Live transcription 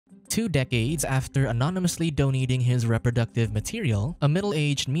2 decades after anonymously donating his reproductive material, a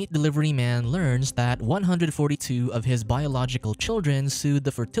middle-aged meat delivery man learns that 142 of his biological children sued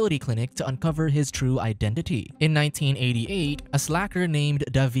the fertility clinic to uncover his true identity. In 1988, a slacker named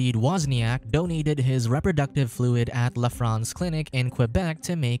David Wozniak donated his reproductive fluid at La France Clinic in Quebec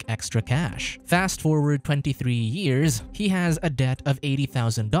to make extra cash. Fast forward 23 years, he has a debt of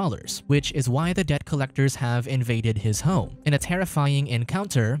 $80,000, which is why the debt collectors have invaded his home. In a terrifying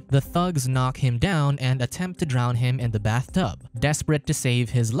encounter, the thugs knock him down and attempt to drown him in the bathtub. Desperate to save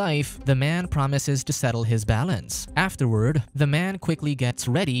his life, the man promises to settle his balance. Afterward, the man quickly gets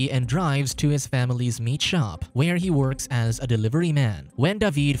ready and drives to his family's meat shop, where he works as a delivery man. When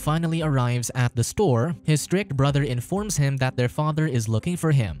David finally arrives at the store, his strict brother informs him that their father is looking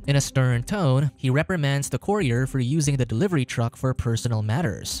for him. In a stern tone, he reprimands the courier for using the delivery truck for personal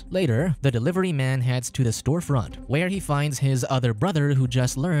matters. Later, the delivery man heads to the storefront, where he finds his other brother who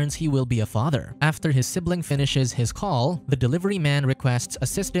just learns he will be a father. After his sibling finishes his call, the delivery man requests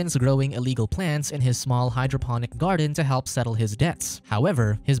assistance growing illegal plants in his small hydroponic garden to help settle his debts.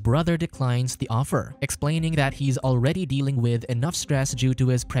 However, his brother declines the offer, explaining that he's already dealing with enough stress due to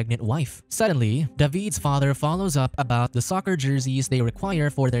his pregnant wife. Suddenly, David's father follows up about the soccer jerseys they require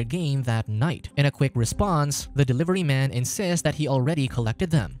for their game that night. In a quick response, the delivery man insists that he already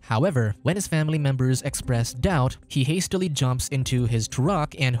collected them. However, when his family members express doubt, he hastily jumps into his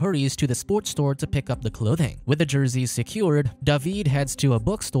truck and hurries to the sports store to pick up the clothing. With the jerseys secured, David heads to a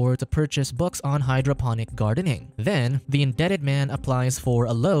bookstore to purchase books on hydroponic gardening. Then, the indebted man applies for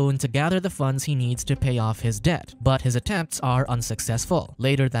a loan to gather the funds he needs to pay off his debt, but his attempts are unsuccessful.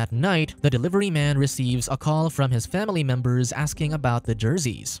 Later that night, the delivery man receives a call from his family members asking about the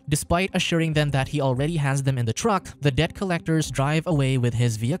jerseys. Despite assuring them that he already has them in the truck, the debt collectors drive away with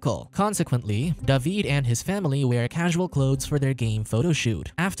his vehicle. Consequently, David and his family wear casual clothes for their game photo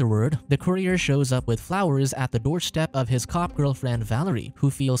shoot. Afterward, the courier shows up with flowers at the doorstep of his cop girlfriend Valerie, who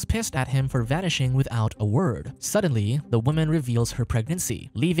feels pissed at him for vanishing without a word. Suddenly, the woman reveals her pregnancy,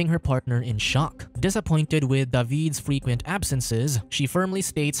 leaving her partner in shock. Disappointed with David's frequent absences, she firmly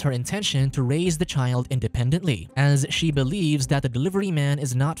states her intention to raise the child independently, as she believes that the delivery man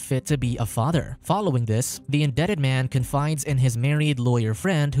is not fit to be a father. Following this, the indebted man confides in his married lawyer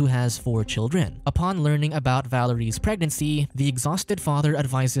friend who has 4 children. Upon learning about Valerie's pregnancy, the exhausted father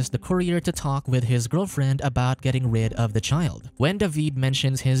advises the courier to talk with his girlfriend about getting rid of the child. When David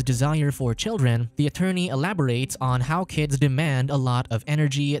mentions his desire for children, the attorney elaborates on how kids demand a lot of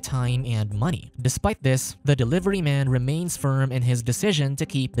energy, time, and money. Despite this, the delivery man remains firm in his decision to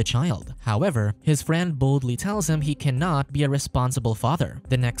keep the child. However, his friend boldly tells him he cannot be a responsible father.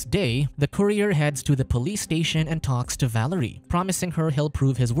 The next day, the courier heads to the police station and talks to Valerie, promising her he'll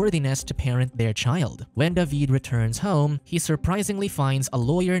prove his worthiness to parent their child. When David returns home, he surprisingly finds a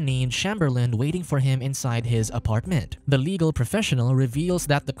lawyer named Chamberlain waiting for him inside his apartment. The legal professional reveals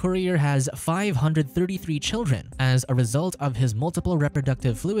that the courier has 533 children as a result of his multiple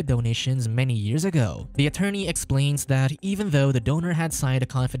reproductive fluid donations many years ago. The attorney explains that even though the donor had signed a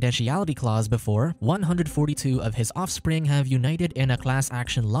confidentiality clause before, 142 of his offspring have united in a class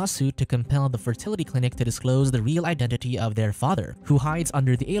action lawsuit to compel the fertility clinic to disclose the real identity of their father, who hides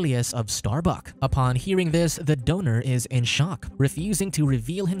under the alias of Starbuck. Upon hearing this, the donor is in shock, refusing to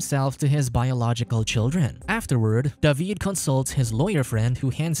reveal himself to his biological children. Afterward, David consults his lawyer friend who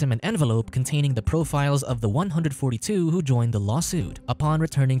hands him an envelope containing the profiles of the 142 who joined the lawsuit. Upon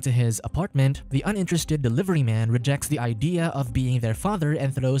returning to his apartment, the uninterested delivery man rejects the idea of being their father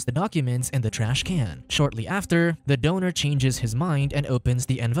and throws the documents in the trash can. Shortly after, the donor changes his mind and opens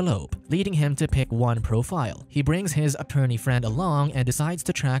the envelope, leading him to pick one profile. He brings his attorney friend along and decides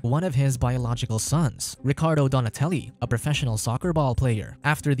to track one of his biological sons, Riccardo Donatelli, a professional soccer ball player.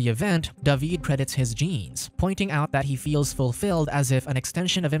 After the event, David credits his genes, pointing out that he feels fulfilled as if an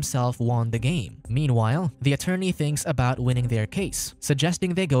extension of himself won the game. Meanwhile, the attorney thinks about winning their case,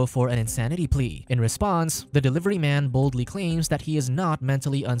 suggesting they go for an insanity plea. In response, the delivery man boldly claims that he is not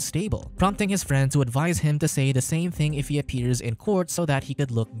mentally unstable, prompting his friend to advise him to say the same thing if he appears in court so that he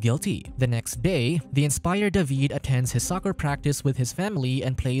could look guilty. The next day, the inspired David attends his soccer practice with his family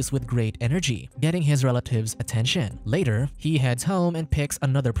and plays with great energy, getting his relatives' attention. Later, he heads home and picks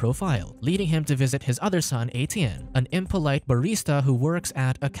another profile, leading him to visit his other son Etienne, an impolite barista who works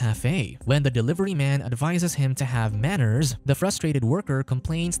at a cafe. When the delivery man advises him to have manners, the frustrated worker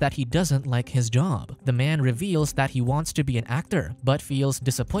complains that he doesn't like his job. The man reveals that he wants to be an actor, but feels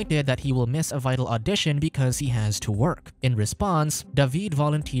disappointed that he will miss a vital audition because he has to work. In response, David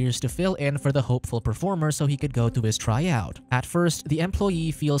volunteers to fill in for the hopeful performer so he could go to his tryout. At first, the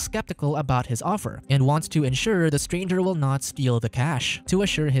employee feels skeptical about his offer and wants to ensure the stranger will not steal the cash. cash. To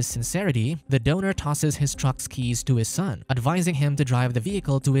assure his sincerity, the donor tosses his truck's keys to his son, advising him to drive the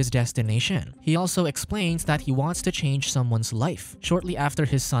vehicle to his destination. He also explains that he wants to change someone's life. Shortly after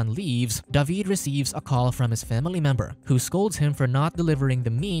his son leaves, David receives a call from his family member, who scolds him for not delivering the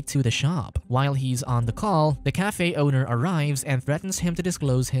meat to the shop. While he's on the call, the cafe owner arrives and threatens him to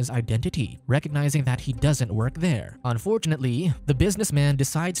disclose his identity, recognizing that he doesn't work there. Unfortunately, the businessman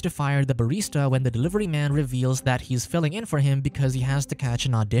decides to fire the barista when the delivery man reveals that he's filling in for him because he has to catch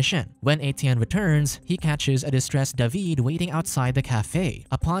an audition. When Etienne returns, he catches a distressed David waiting outside the cafe.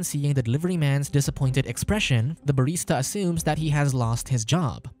 Upon seeing the delivery man's disappointed expression, the barista assumes that he has lost his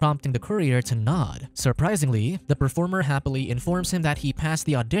job, prompting the courier to nod. Surprisingly, the performer happily informs him that he passed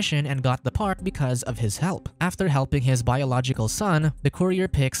the audition and got the part because of his help. After helping his biological son, the courier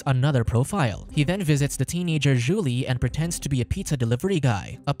picks another profile. He then visits the teenager Julie and pretends to be a pizza delivery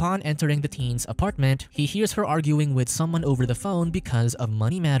guy. Upon entering the teen's apartment, he hears her arguing with someone over the phone because of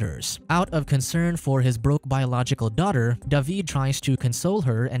money matters. Out of concern for his broke biological daughter, David tries to console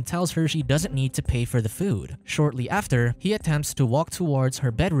her and tells her she doesn't need to pay for the food. Shortly after, he attempts to walk towards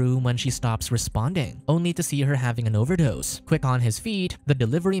her bedroom when she stops responding, only to see her having an overdose. Quick on his feet, the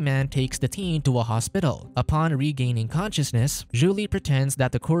delivery man takes the teen to a hospital. Upon regaining consciousness, Julie pretends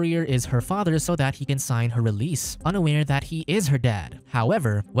that the courier is her father so that he can sign her release, unaware that he is her dad.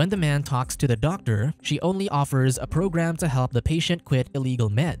 However, when the man talks to the doctor, she only offers a program to help the patient quit illegal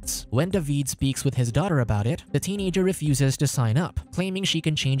meds. When David speaks with his daughter about it, the teenager refuses to sign up, claiming she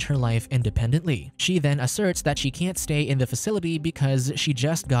can change her life independently. She then asserts that she can't stay in the facility because she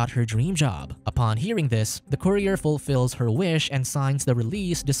just got her dream job. Upon hearing this, the courier fulfills her wish and signs the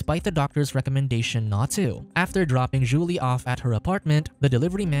release despite the doctor's recommendation not to. After dropping Julie off at her apartment, the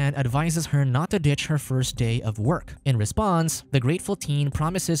delivery man advises her not to ditch her first day of work. In response, the grateful teen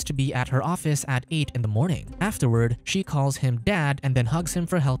promises to be at her office at 8 in the morning. Afterward, she calls him dad and then hugs him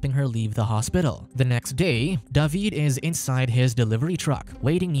for helping her leave the hospital. The next day, David is inside his delivery truck,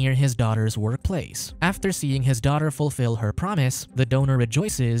 waiting near his daughter's workplace. After seeing his daughter fulfill her promise, the donor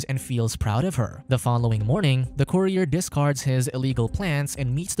rejoices and feels proud of her. The following morning, the courier discards his illegal plans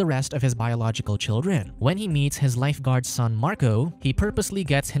and meets the rest of his biological children. When he meets his lifeguard son Marco, he purposely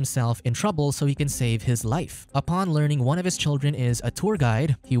gets himself in trouble so he can save his life. Upon learning one of his children is a tour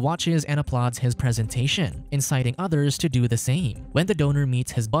guide, he watches and applauds his presentation, inciting others to do the same. When the donor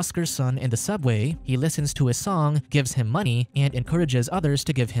meets his busker's son in the subway, he listens to his song, gives him money, and encourages others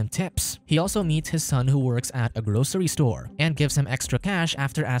to give him tips. He also meets his son who works at a grocery store and gives him extra cash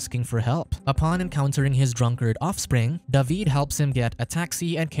after asking for help. Upon encountering his drunkard offspring, David helps him get a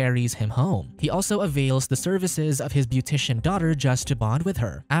taxi and carries him home. He also avails the services of his beautician daughter just to bond with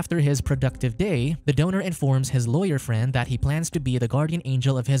her. After his productive day, the donor informs his lawyer friend that he plans to be the guardian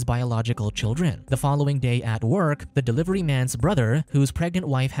angel of his biological children. The following day at work, the delivery man's brother, whose pregnant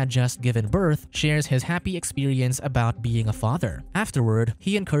wife had just given birth, shares his happy experience about being a father. Afterward,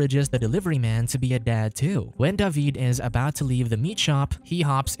 he encourages the delivery man to be a dad too. When David is about to leave the meat shop, he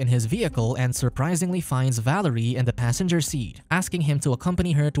hops in his vehicle and surprisingly finds Valerie in the passenger seat, asking him to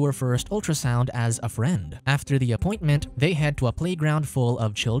accompany her to her first ultrasound as a friend. After the appointment, they head to a playground full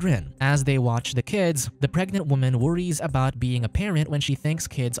of children. As they watch the kids, the pregnant woman worries about being a parent when she thinks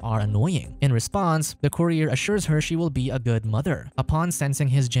kids are annoying. In response, the courier assures her she will be a good mother. Upon sensing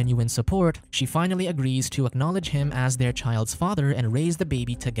his genuine support, she finally agrees to acknowledge him as their child's father and raise the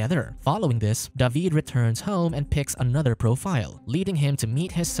baby together. Following this, David returns home and picks another profile, leading him to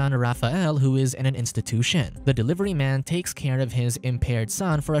meet his son Raphael, who is in an institution. The delivery man takes care of his impaired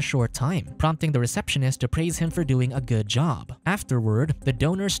son for a short time, prompting the receptionist to praise him for doing a good job. Afterward, the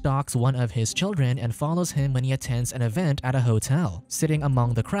donor stalks one of his children and follows him when he attends an event at a hotel. Sitting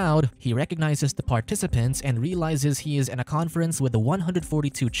among the crowd, he recognizes the participants and realizes he is in a conference with the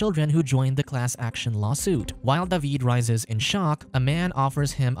 142 children who joined the class action lawsuit. While David rises in shock, a man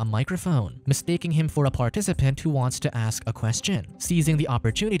offers him a microphone, mistaking him for a participant who wants to ask a question. Seizing the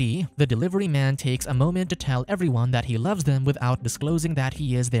opportunity, the delivery man takes a moment to tell everyone that he loves them without disclosing that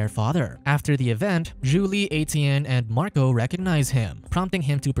he is their father. After the event, Julie, Etienne, and Marco recognize him, prompting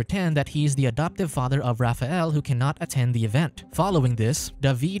him to pretend that he's the adoptive father of Raphael who cannot attend the event. Following this,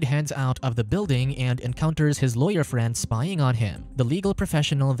 David heads out of the building and encounters his lawyer friend spying on him. The legal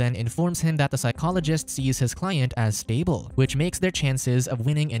professional then informs him that the psychologist sees his client as stable, which makes their chances of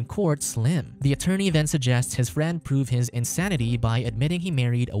winning in court slim. The attorney then suggests his friend prove his insanity by admitting he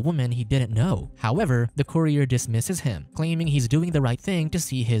married a woman he didn't know. However, the courier dismisses him, claiming he's doing the right thing to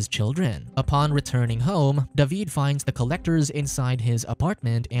see his children. Upon returning home, David finds the collectors inside his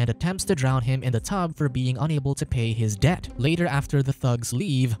apartment and attempts to drown him in the tub for being unable to pay his debt. Later, after the thugs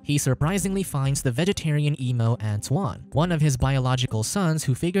leave, he surprisingly finds the vegetarian emo Antoine, one of his biological sons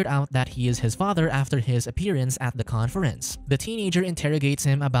who figured out that he is his father after his appearance at the conference. The teenager interrogates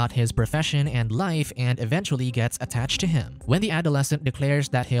him about his profession and life and eventually gets attached to him. When the adolescent declares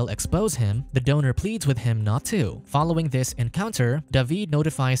that he'll expose him, the donor pleads with him not to. Following this encounter, David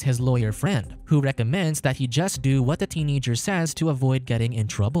notifies his lawyer friend, who recommends that he just do what the teenager says to avoid getting in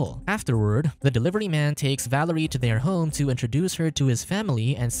trouble. Afterward, the delivery man takes Valerie to their home to introduce her to his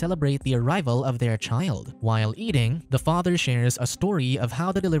family and celebrate the arrival of their child. While eating, the father shares a story of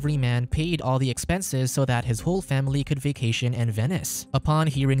how the delivery man paid all the expenses so that his whole family could vacation in Venice. Upon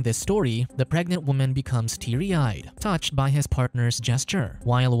hearing this story, the pregnant woman becomes teary-eyed, touched by his partner's gesture.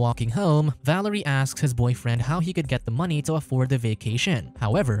 While walking home, Valerie asks his boyfriend how he could get the money to afford the vacation.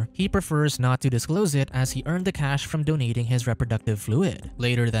 However, he prefers not to disclose it as he earned the cash from donating his reproductive fluid.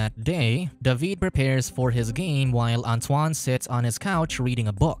 Later that day, David prepares for his game while Antoine sits on his couch reading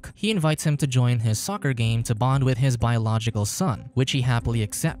a book. He invites him to join his soccer game to bond with his biological son, which he happily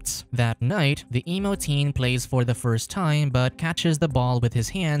accepts. That night, the emo teen plays for the first time but catches the ball with his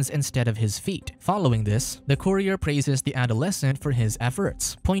hands instead of his feet. Following this, the courier praises the adolescent for his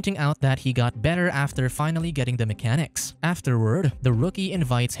efforts, pointing out that he got better after finally getting the mechanics. Afterward, the rookie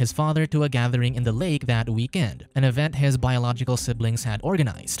invites his father to a gathering in the lake that weekend, an event his biological siblings had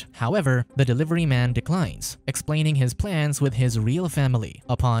organized. However, the delivery man declines, explaining his plans with his real family.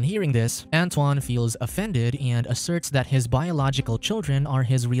 Upon hearing this, Antoine feels offended and asserts that his biological children are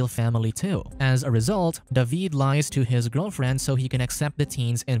his real family too. As a result, David lies to his girlfriend so he can accept the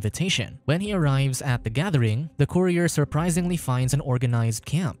teen's invitation. When he arrives at the gathering, the courier surprisingly finds an organized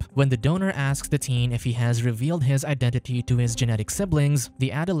camp. When the donor asks the teen if he has revealed his identity to his genetic siblings,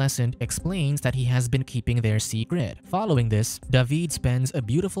 the adolescent explains that he has been keeping their secret. Following this, David spends a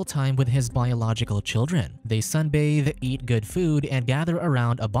beautiful time with his biological children. They sunbathe, eat good food, and gather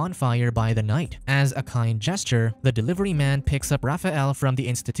around a bonfire by the night. As a kind gesture, the delivery man picks up Raphael from the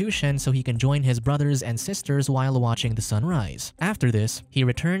institution so he can join his brothers and sisters while watching the sunrise. After this, he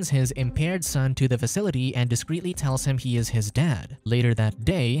returns his impaired son to the facility and discreetly tells him he is his dad. Later that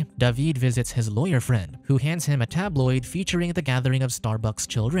day, David visits his lawyer friend, who hands him a tabloid featuring the gathering of Starbucks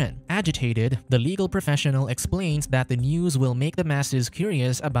children. Agitated, the legal professional explains that the news will make the masses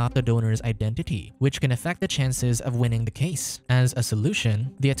curious about the donor's identity, which can affect the chances of winning the case. As a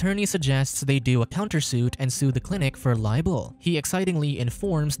solution, the attorney suggests they do a countersuit and sue the clinic for libel. He excitingly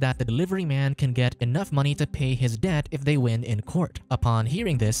informs that the delivery man can get enough money to pay his debt if they win in court. Upon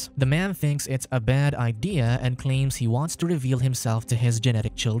hearing this, the man thinks it's a bad idea and claims he wants to reveal himself to his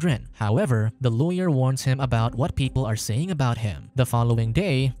genetic children. However, the lawyer warns him about what people are saying about him. The following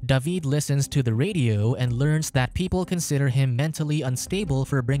day, David listens to the radio and learns that people consider him mentally unstable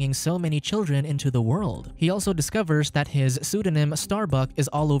for bringing so many children into the world. He also discovers that his pseudonym Starbuck is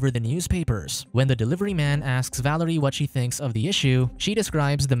all over the newspapers. When the delivery man asks Valerie what she thinks of the issue, she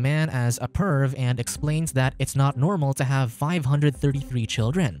describes the man as a perv and explains that it's not normal to have 533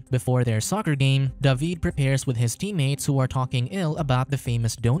 children. Before their soccer game, David prepares with his teammates who are talking ill about the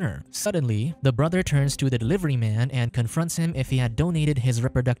famous donor. Suddenly, the brother turns to the delivery man and confronts him if he had donated his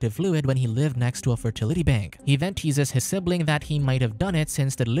reproductive fluid when he lived next to a fertility bank. He then teases his sibling that he might have done it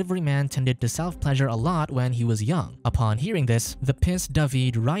since the delivery man tended to self-pleasure a lot when he was young. Upon hearing this, the pissed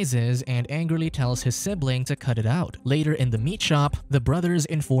David rises and angrily tells his sibling to cut it out. Later in the meat shop, the brothers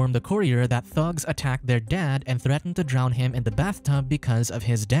inform the courier that thugs attacked their dad and threatened to drown him in the bathtub because of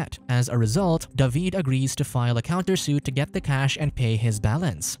his debt. As a result, David agrees to file a countersuit to get the cash and pay his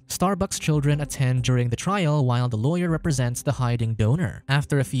balance. Starbucks children attend during the trial while the lawyer represents the hiding donor.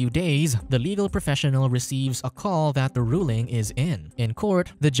 After a few days, the legal professional receives a call that the ruling is in. In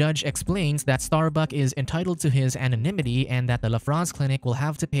court, the judge explains that Starbuck is entitled to his anonymity and that the LaFrance clinic will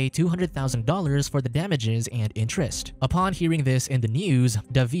have to pay $200,000 for the damages and interest. Upon hearing this in the news,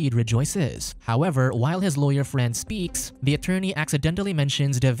 David rejoices. However, while his lawyer friend speaks, the attorney accidentally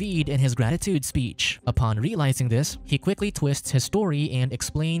mentions David in his gratitude speech. Upon realizing this, he quickly twists his story and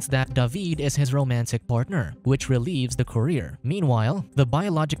explains that David is his romantic partner, which relieves the courier. Meanwhile, the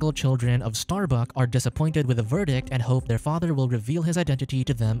biological children of Starbuck are disappointed with the verdict and hope their father will reveal his identity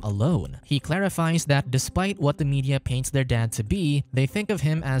to them alone. He clarifies that despite what the media paints their dad to be, they think of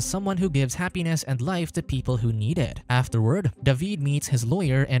him as someone who gives happiness and life to people who need it. Afterward, David meets his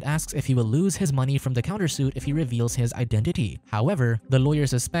lawyer and asks if he will lose his money from the countersuit if he reveals his identity. However, the lawyer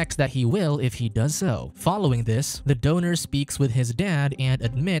suspects that he will if he does so. Following this, the donor speaks with his dad and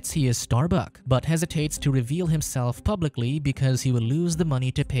admits he is Starbuck, but hesitates to reveal himself publicly because because he would lose the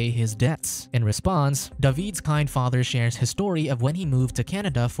money to pay his debts. In response, David's kind father shares his story of when he moved to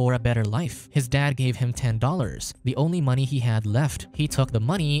Canada for a better life. His dad gave him $10, the only money he had left. He took the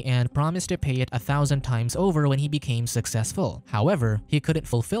money and promised to pay it 1,000 times over when he became successful. However, he couldn't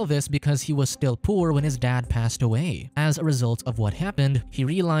fulfill this because he was still poor when his dad passed away. As a result of what happened, he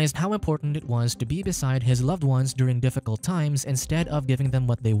realized how important it was to be beside his loved ones during difficult times instead of giving them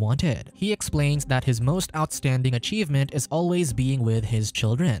what they wanted. He explains that his most outstanding achievement is always being with his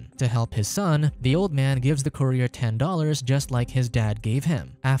children. To help his son, the old man gives the courier $10 just like his dad gave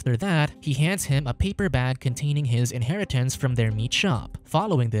him. After that, he hands him a paper bag containing his inheritance from their meat shop.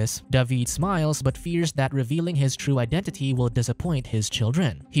 Following this, David smiles but fears that revealing his true identity will disappoint his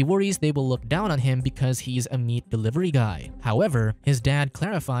children. He worries they will look down on him because he's a meat delivery guy. However, his dad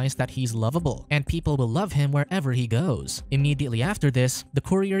clarifies that he's lovable and people will love him wherever he goes. Immediately after this, the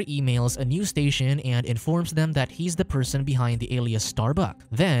courier emails a news station and informs them that he's the person behind the alias Starbuck.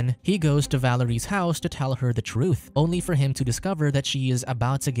 Then, he goes to Valerie's house to tell her the truth, only for him to discover that she is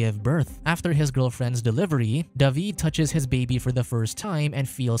about to give birth. After his girlfriend's delivery, David touches his baby for the first time and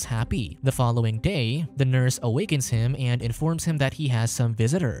feels happy. The following day, the nurse awakens him and informs him that he has some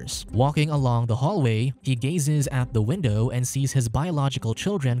visitors. Walking along the hallway, he gazes at the window and sees his biological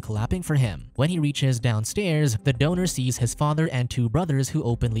children clapping for him. When he reaches downstairs, the donor sees his father and two brothers who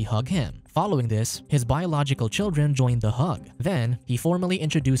openly hug him. Following this, his biological children join the hug. Then, he formally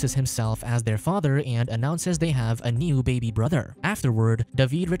introduces himself as their father and announces they have a new baby brother. Afterward,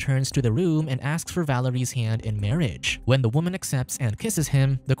 David returns to the room and asks for Valerie's hand in marriage. When the woman accepts and kisses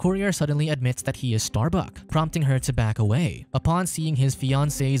him, the courier suddenly admits that he is Starbuck, prompting her to back away. Upon seeing his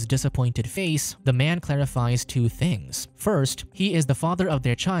fiancé's disappointed face, the man clarifies two things. First, he is the father of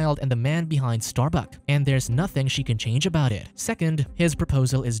their child and the man behind Starbuck, and there's nothing she can change about it. Second, his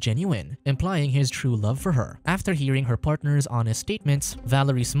proposal is genuine, implying his true love for her. After hearing her partner's honest statements,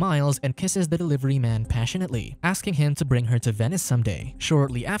 Valerie smiles and kisses the delivery man passionately, asking him to bring her to Venice someday.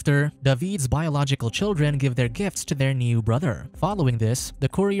 Shortly after, David's biological children give their gifts to their new brother. Following this, the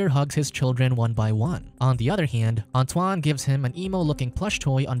courier hugs his children one by one. On the other hand, Antoine gives him an emo-looking plush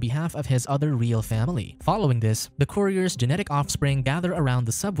toy on behalf of his other real family. Following this, the courier's genetic offspring gather around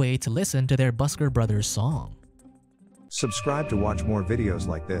the subway to listen to their Busker Brothers song. Subscribe to watch more videos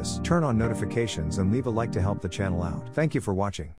like this, turn on notifications and leave a like to help the channel out. Thank you for watching.